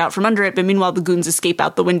helps him get out from under it. But meanwhile, the goons escape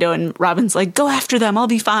out the window and Robin's like, go after them. I'll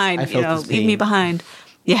be fine. Leave me behind.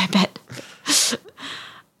 Yeah, I bet.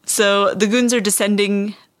 So the goons are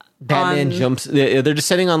descending. Batman jumps. They're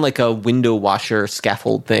descending on like a window washer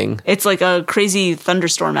scaffold thing. It's like a crazy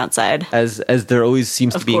thunderstorm outside. As there always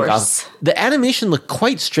seems to be in Gotham. The animation looked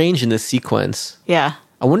quite strange in this sequence. Yeah.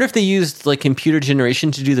 I wonder if they used like computer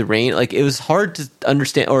generation to do the rain. Like it was hard to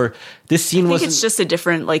understand, or this scene wasn't. It's just a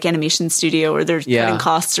different like animation studio, or they're cutting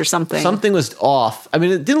costs or something. Something was off. I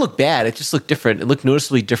mean, it didn't look bad. It just looked different. It looked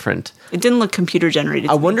noticeably different. It didn't look computer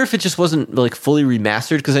generated. I wonder if it just wasn't like fully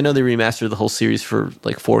remastered, because I know they remastered the whole series for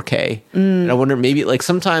like 4K. And I wonder maybe like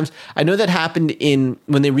sometimes I know that happened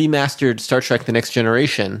when they remastered Star Trek: The Next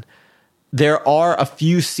Generation. There are a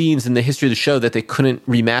few scenes in the history of the show that they couldn't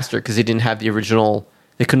remaster because they didn't have the original.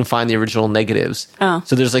 They couldn't find the original negatives. Oh.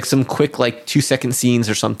 So there's like some quick like 2-second scenes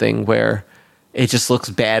or something where it just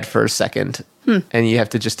looks bad for a second, and you have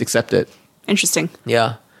to just accept it. Interesting.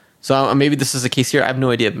 Yeah. So maybe this is the case here. I have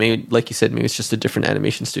no idea. Maybe, like you said, maybe it's just a different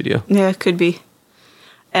animation studio. Yeah, it could be.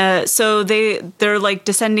 So they're like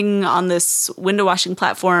descending on this window washing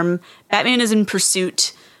platform. Batman is in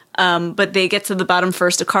pursuit. But they get to the bottom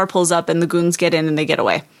first. A car pulls up and the goons get in and they get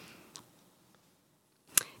away.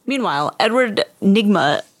 Meanwhile, Edward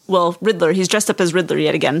Nygma, Riddler, he's dressed up as Riddler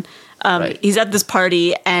yet again. He's at this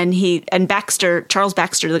party and Charles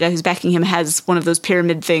Baxter, the guy who's backing him, has one of those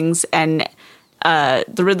pyramid things, and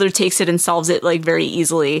the Riddler takes it and solves it like very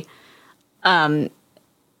easily. And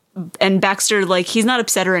Baxter, like, he's not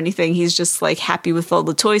upset or anything. He's just like happy with all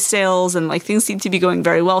the toy sales and like things seem to be going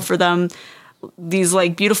very well for them. These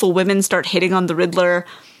like beautiful women start hitting on the Riddler.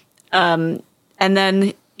 And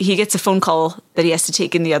then he gets a phone call that he has to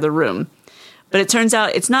take in the other room. But it turns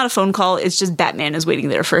out it's not a phone call. It's just Batman is waiting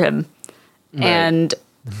there for him. Right. And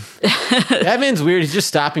Batman's weird. He's just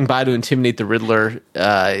stopping by to intimidate the Riddler.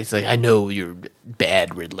 He's like, I know you're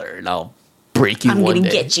bad, Riddler, and I'll break you one day. I'm going to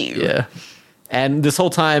get you. Yeah. And this whole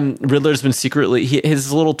time, Riddler's been secretly...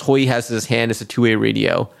 his little toy he has in his hand is a two-way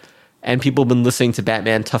radio. And people have been listening to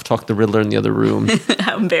Batman tough talk the Riddler in the other room.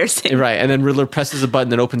 How embarrassing. Right. And then Riddler presses a button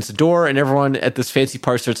that opens the door, and everyone at this fancy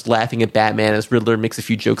party starts laughing at Batman as Riddler makes a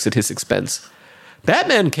few jokes at his expense.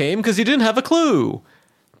 Batman came because he didn't have a clue.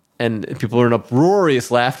 And people are in uproarious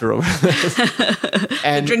laughter over this.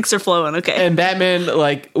 And the drinks are flowing, okay. And Batman,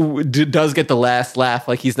 like, does get the last laugh.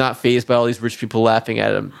 Like, he's not fazed by all these rich people laughing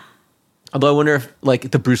at him. Although I wonder if,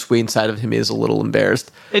 like, the Bruce Wayne side of him is a little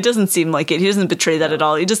embarrassed. It doesn't seem like it. He doesn't betray that at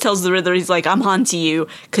all. He just tells the Riddler, he's like, I'm on to you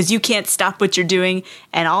because you can't stop what you're doing,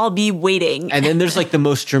 and I'll be waiting. And then there's, like, the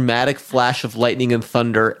most dramatic flash of lightning and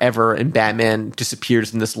thunder ever, and Batman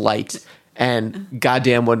disappears in this light. And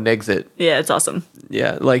goddamn, what an exit. Yeah, it's awesome.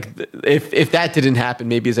 Yeah, like, if that didn't happen,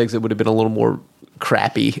 maybe his exit would have been a little more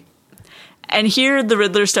crappy. And here the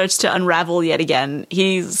Riddler starts to unravel yet again.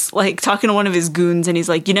 He's like talking to one of his goons and he's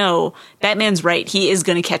like, Batman's right. He is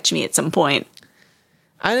going to catch me at some point.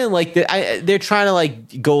 I didn't like that. They're trying to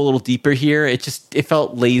like go a little deeper here. It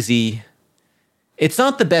felt lazy. It's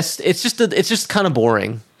not the best. It's just kind of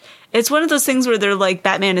boring. It's one of those things where they're like,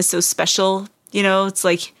 Batman is so special. It's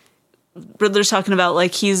like Riddler's talking about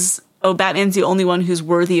like Batman's the only one who's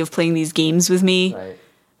worthy of playing these games with me. Right.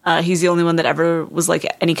 He's the only one that ever was like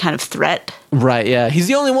any kind of threat. Right, yeah. He's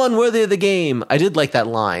the only one worthy of the game. I did like that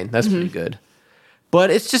line. That's pretty good. But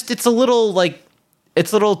it's a little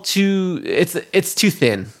too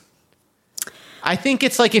thin. I think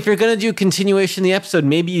it's like if you're going to do a continuation of the episode,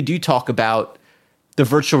 maybe you do talk about the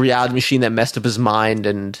virtual reality machine that messed up his mind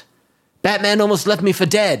and Batman almost left me for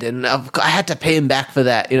dead, and I had to pay him back for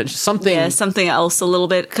that. Just something. Yeah, something else a little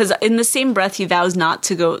bit. Because in the same breath, he vows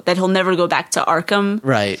that he'll never go back to Arkham.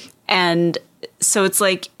 Right. And so it's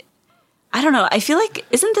like, I don't know. I feel like,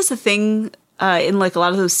 isn't this a thing in like a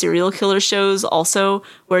lot of those serial killer shows also,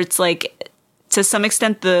 where it's like, to some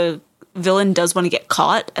extent, the villain does want to get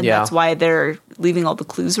caught, and that's why they're leaving all the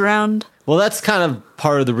clues around? Well, that's kind of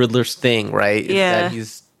part of the Riddler's thing, right? Yeah.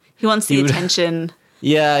 He wants the attention.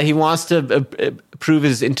 Yeah, he wants to prove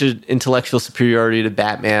his intellectual superiority to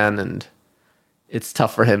Batman, and it's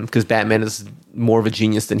tough for him because Batman is more of a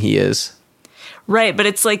genius than he is. Right, but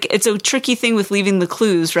it's like it's a tricky thing with leaving the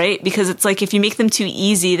clues, right? Because it's like if you make them too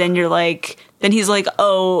easy, then he's like,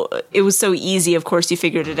 oh, it was so easy, of course you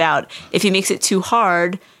figured it out. If he makes it too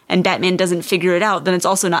hard and Batman doesn't figure it out, then it's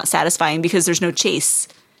also not satisfying because there's no chase.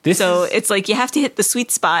 It's like you have to hit the sweet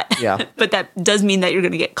spot, but that does mean that you're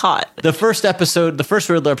going to get caught. The first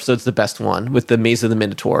Riddler episode is the best one with the Maze of the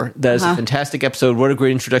Minotaur. That is a fantastic episode. What a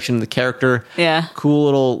great introduction to the character. Yeah. Cool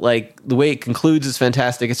little, like, the way it concludes is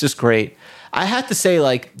fantastic. It's just great. I have to say,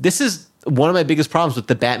 like, this is one of my biggest problems with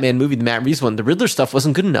the Batman movie, the Matt Reeves one. The Riddler stuff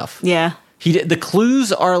wasn't good enough. Yeah. The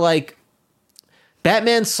clues are like,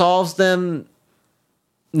 Batman solves them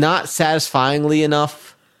not satisfyingly enough.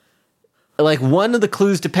 Like, one of the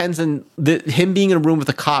clues depends on him being in a room with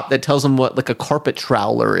a cop that tells him what, like, a carpet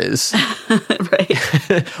troweler is. Right.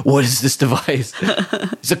 What is this device?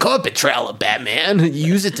 It's a carpet trailer, Batman. You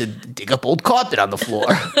use it to dig up old carpet on the floor.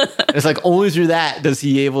 It's like only through that does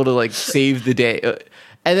he able to like save the day.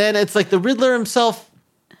 And then it's like the Riddler himself.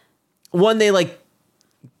 One, they like,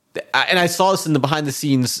 and I saw this in the behind the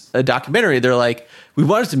scenes documentary. They're like, we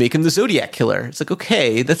wanted to make him the Zodiac killer. It's like,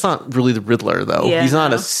 okay, that's not really the Riddler though. Yeah, he's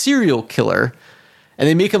not a serial killer. And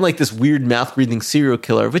they make him like this weird mouth breathing serial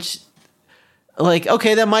killer, which like,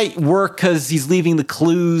 okay, that might work because he's leaving the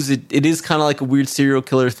clues. It is kind of like a weird serial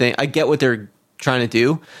killer thing. I get what they're trying to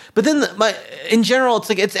do. But then in general, it's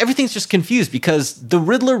like everything's just confused because the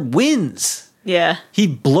Riddler wins. Yeah. He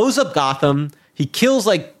blows up Gotham. He kills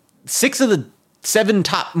like 6 of the 7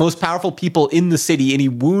 top most powerful people in the city, and he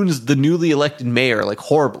wounds the newly elected mayor like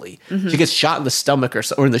horribly. Mm-hmm. She gets shot in the stomach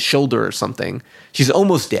or in the shoulder or something. She's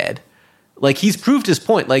almost dead. Like, he's proved his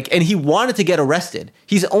point. Like, and he wanted to get arrested.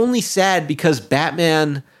 He's only sad because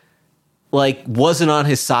Batman, like, wasn't on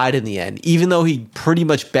his side in the end, even though he pretty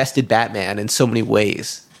much bested Batman in so many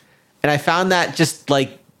ways. And I found that just,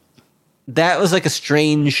 like, that was, like, a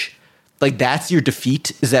strange, like, that's your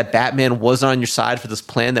defeat, is that Batman was on your side for this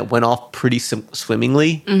plan that went off pretty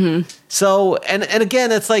swimmingly. Mm-hmm. So, and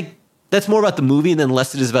again, it's, like, that's more about the movie than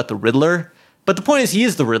less it is about the Riddler. But the point is, he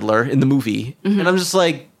is the Riddler in the movie. Mm-hmm. And I'm just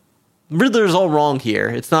like, Riddler is all wrong here.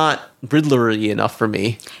 It's not Riddler-y enough for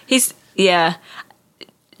me. Yeah.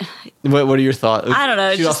 What are your thoughts? I don't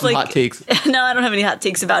know. Shoot off some hot takes. No, I don't have any hot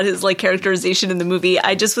takes about his like characterization in the movie.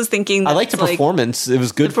 I just was thinking that I liked the performance. It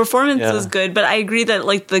was good. The performance was good, but I agree that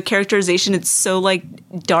like the characterization, it's so like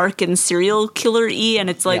dark and serial killer-y, and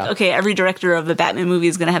it's like, okay, every director of the Batman movie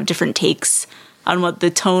is going to have different takes on what the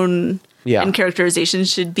tone and characterization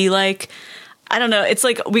should be like. I don't know. It's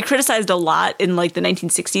like we criticized a lot in like the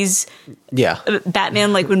 1960s. Yeah.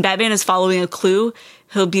 Batman, like when Batman is following a clue,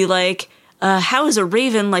 he'll be like, how is a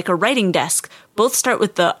raven like a writing desk? Both start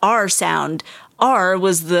with the R sound. R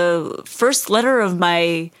was the first letter of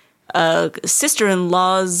my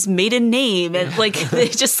sister-in-law's maiden name. And like, they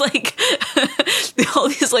just like all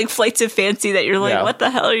these like flights of fancy that you're like, what the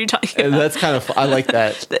hell are you talking about? That's kind of, I like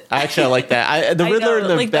that. I like that. The Riddler and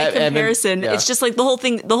the like that comparison, it's just like the whole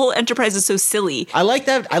thing, the whole enterprise is so silly. I like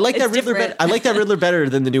that. I like that Riddler. I like that Riddler better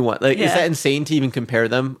than the new one. Like, is that insane to even compare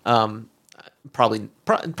them? Probably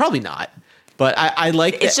not. But I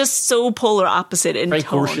like that. It's just so polar opposite in Frank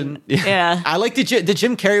tone. Gorshin. Yeah. I like the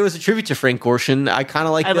Jim Carrey was a tribute to Frank Gorshin. I kind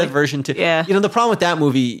of like that version too. Yeah. You know, the problem with that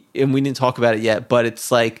movie, and we didn't talk about it yet, but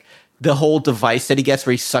it's like the whole device that he gets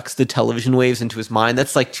where he sucks the television waves into his mind.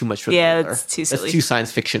 That's like too much for the Riddler. That's too silly. That's too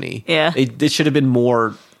science fiction-y. Yeah. It should have been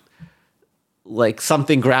more like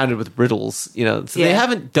something grounded with riddles. You know, so they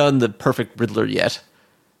haven't done the perfect Riddler yet,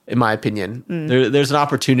 in my opinion. There's an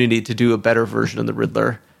opportunity to do a better version of the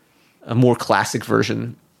Riddler. A more classic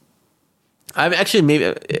version. I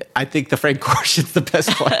think the Frank Gorshin's the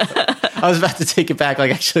best one. I was about to take it back. Like,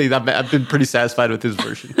 actually, I've been pretty satisfied with his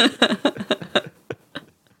version.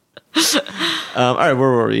 All right, where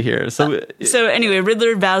were we here? So anyway,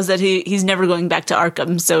 Riddler vows that he's never going back to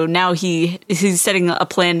Arkham. So now he's setting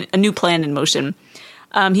a new plan in motion.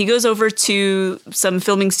 He goes over to some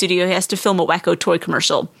filming studio. He has to film a Wacko toy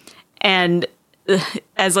commercial, and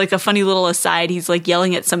as like a funny little aside, he's like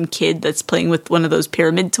yelling at some kid that's playing with one of those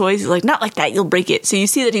pyramid toys. He's like, not like that, you'll break it. So you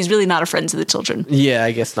see that he's really not a friend to the children. Yeah,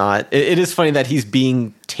 I guess not. It is funny that he's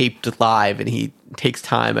being taped live and he takes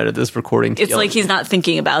time out of this recording. It's like he's not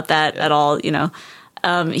thinking about that at all, you know.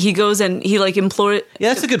 He goes and he like implores. Yeah,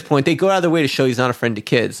 that's a good point. They go out of their way to show he's not a friend to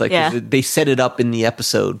kids. Like they set it up in the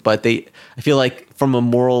episode, but I feel like from a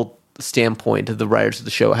moral standpoint, the writers of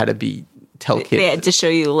the show had to tell kids. Yeah, to show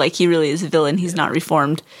you like he really is a villain. He's not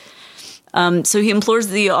reformed. So he implores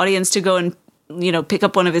the audience to go and, you know, pick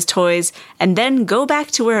up one of his toys and then go back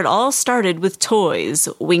to where it all started with toys.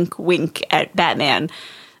 Wink, wink at Batman.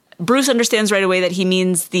 Bruce understands right away that he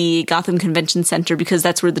means the Gotham Convention Center because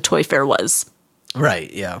that's where the toy fair was.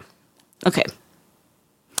 Right, yeah. Okay.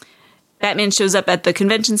 Batman shows up at the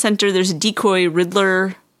convention center. There's a decoy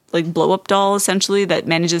Riddler like blow-up doll, essentially, that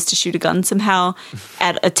manages to shoot a gun somehow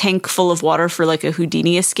at a tank full of water for like a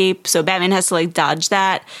Houdini escape. So Batman has to like dodge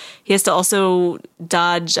that. He has to also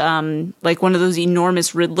dodge like one of those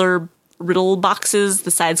enormous riddle boxes.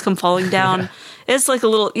 The sides come falling down. It's like a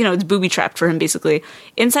little, you know, it's booby-trapped for him, basically.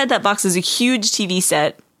 Inside that box is a huge TV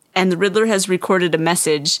set, and the Riddler has recorded a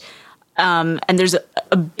message. And there's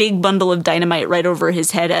a big bundle of dynamite right over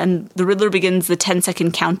his head, and the Riddler begins the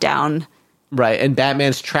 10-second countdown. Right, and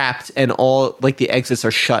Batman's trapped, and all like the exits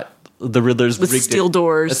are shut. The Riddler's with steel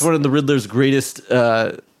doors. That's one of the Riddler's greatest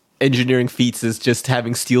engineering feats is just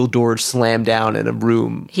having steel doors slam down in a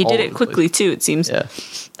room. He did it quickly, too, it seems. Yeah.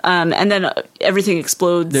 And then everything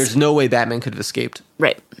explodes. There's no way Batman could have escaped.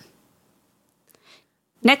 Right.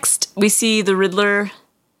 Next, we see the Riddler.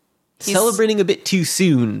 He's celebrating a bit too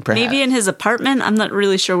soon, perhaps. Maybe in his apartment. I'm not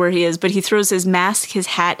really sure where he is, but he throws his mask, his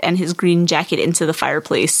hat, and his green jacket into the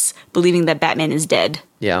fireplace, believing that Batman is dead.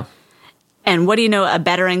 Yeah. And what do you know? A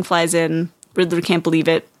batarang flies in. Riddler can't believe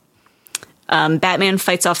it. Batman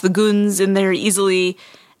fights off the goons in there easily,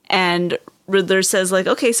 and Riddler says, like,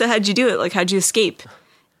 okay, so how'd you do it? Like, how'd you escape?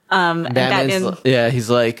 And Batman... Yeah, he's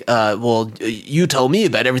like, well, you tell me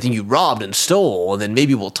about everything you robbed and stole, and then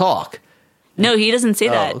maybe we'll talk. No, he doesn't say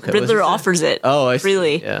that. Okay. Riddler offers it. Oh, I see.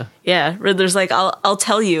 Really? Yeah. Yeah. Riddler's like, I'll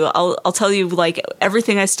tell you. I'll tell you, like,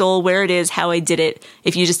 everything I stole, where it is, how I did it,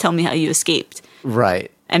 if you just tell me how you escaped.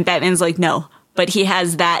 Right. And Batman's like, no. But he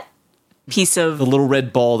has that piece of... The little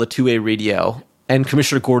red ball, the two-way radio. And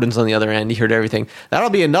Commissioner Gordon's on the other end. He heard everything. That'll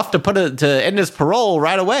be enough to end his parole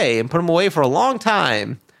right away and put him away for a long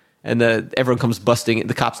time. And everyone comes busting.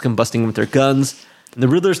 The cops come busting with their guns. And the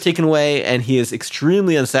Riddler's taken away, and he is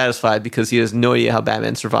extremely unsatisfied because he has no idea how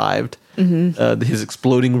Batman survived his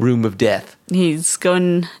exploding room of death. He's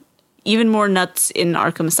going even more nuts in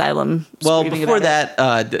Arkham Asylum. Well, before that,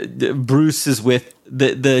 Bruce is with...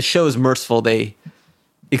 The show is merciful. They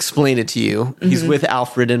explain it to you. Mm-hmm. He's with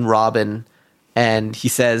Alfred and Robin, and he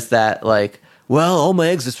says that, like, well, all my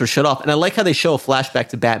exits were shut off. And I like how they show a flashback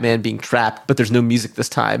to Batman being trapped, but there's no music this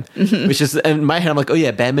time. Mm-hmm. Which is, in my head, I'm like, oh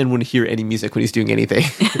yeah, Batman wouldn't hear any music when he's doing anything.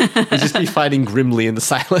 He'd just be fighting grimly in the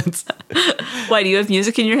silence. Why, do you have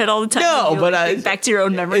music in your head all the time? No, but think back to your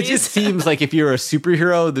own memories? It just seems like if you're a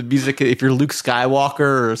superhero, the music, if you're Luke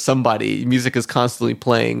Skywalker or somebody, music is constantly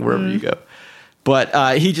playing wherever you go.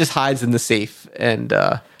 But he just hides in the safe, and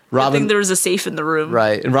Robin... I think there was a safe in the room.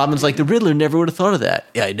 Right, and Robin's like, the Riddler never would have thought of that.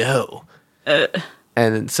 Yeah, I know.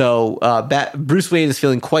 And so Bruce Wayne is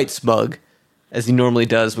feeling quite smug, as he normally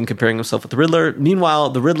does when comparing himself with the Riddler. Meanwhile,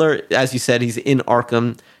 the Riddler, as you said, he's in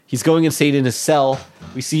Arkham. He's going insane in his cell.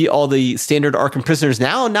 We see all the standard Arkham prisoners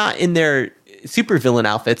now not in their supervillain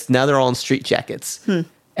outfits. Now they're all in straight jackets.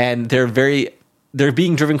 And they're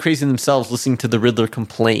being driven crazy themselves listening to the Riddler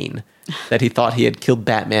complain that he thought he had killed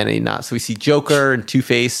Batman and he not. So we see Joker and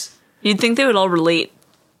Two-Face. You'd think they would all relate.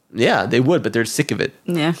 Yeah, they would, but they're sick of it.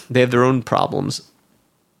 Yeah. They have their own problems.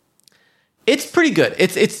 It's pretty good.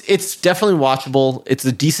 It's definitely watchable. It's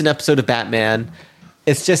a decent episode of Batman.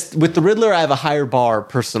 It's just, with the Riddler, I have a higher bar,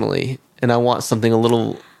 personally, and I want something a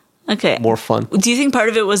little more fun. Do you think part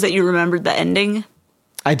of it was that you remembered the ending?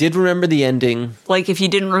 I did remember the ending. Like, if you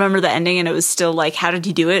didn't remember the ending and it was still like, how did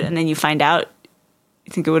he do it? And then you find out,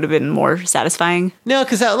 you think it would have been more satisfying? No,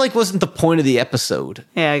 because that wasn't the point of the episode.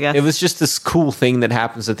 Yeah, I guess. It was just this cool thing that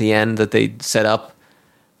happens at the end that they set up.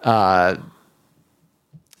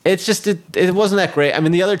 It's just, it wasn't that great. I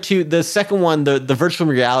mean, the other two, the second one, the virtual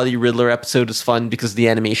reality Riddler episode is fun because the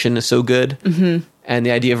animation is so good. Mm-hmm. And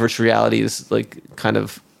the idea of virtual reality is like kind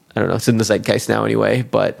of, I don't know, it's in the zeitgeist now anyway,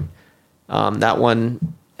 but that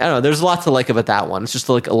one, I don't know, there's a lot to like about that one. It's just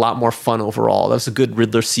like a lot more fun overall. That was a good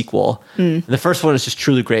Riddler sequel. And the first one is just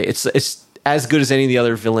truly great. It's as good as any of the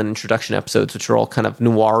other villain introduction episodes, which are all kind of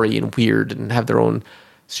noir-y and weird and have their own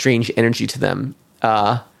strange energy to them.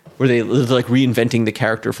 Where they're like reinventing the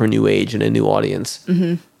character for a new age and a new audience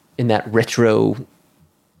in that retro,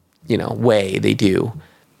 way they do.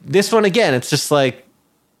 This one, again, it's just like,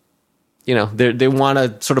 they want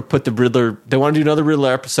to sort of put the Riddler, they want to do another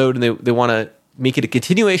Riddler episode and they want to make it a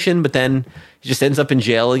continuation, but then he just ends up in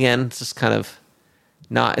jail again. It's just kind of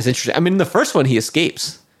not as interesting. I mean, the first one, he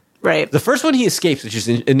escapes. Right. The first one he escapes, which is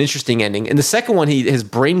an interesting ending. And the second one, his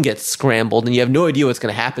brain gets scrambled and you have no idea what's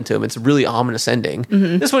going to happen to him. It's a really ominous ending.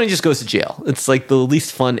 Mm-hmm. This one, he just goes to jail. It's like the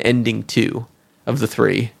least fun ending, too, of the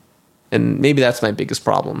three. And maybe that's my biggest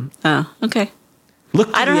problem. Oh, okay.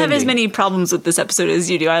 I don't have as many problems with this episode as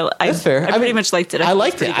you do. That's fair. I pretty much liked it. I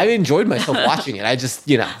liked it. I enjoyed myself watching it. I just,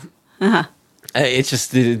 it's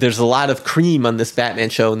just, there's a lot of cream on this Batman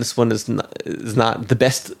show, and this one is not the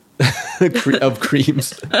best of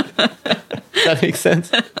creams. Does that make sense?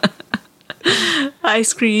 I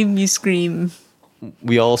scream, you scream.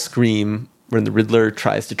 We all scream when the Riddler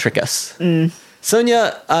tries to trick us.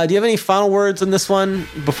 Sonia, do you have any final words on this one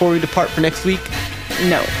before we depart for next week?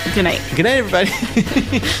 No. Good night. Good night, everybody.